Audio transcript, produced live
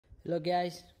Hello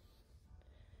guys,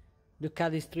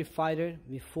 Ducati Streetfighter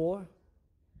V4.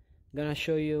 Gonna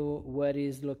show you where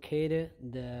is located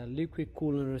the liquid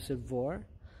coolant reservoir.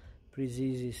 Pretty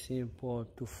easy, simple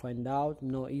to find out,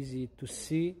 not easy to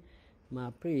see,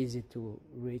 but pretty easy to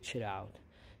reach it out.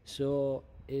 So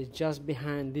it's just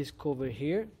behind this cover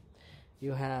here.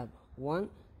 You have 1,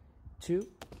 2,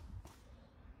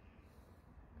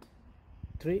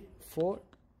 3, 4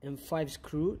 and 5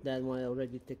 screws. That one I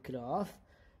already took it off.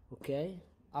 Okay,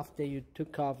 after you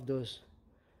took off those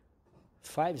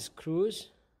 5 screws,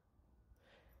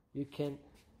 you can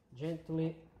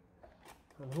gently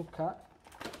unhook up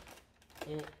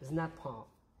and snap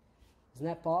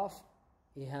off.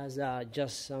 It has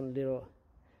just some little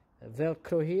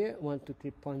velcro here, 1 to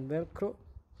 3 point velcro.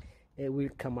 It will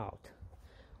come out.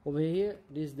 Over here,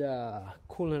 this is the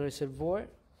coolant reservoir,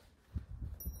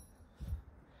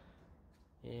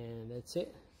 and that's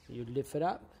it. You lift it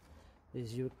up.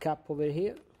 This is your cap over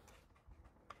here.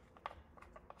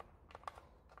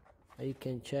 You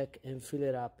can check and fill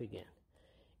it up again.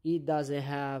 It doesn't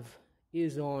have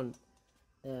its own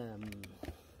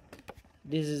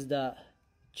this is the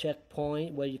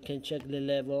checkpoint where you can check the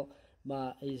level,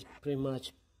 but it's pretty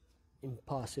much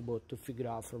impossible to figure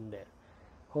out from there.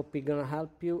 Hope it's gonna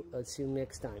help you. I'll see you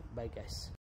next time. Bye guys.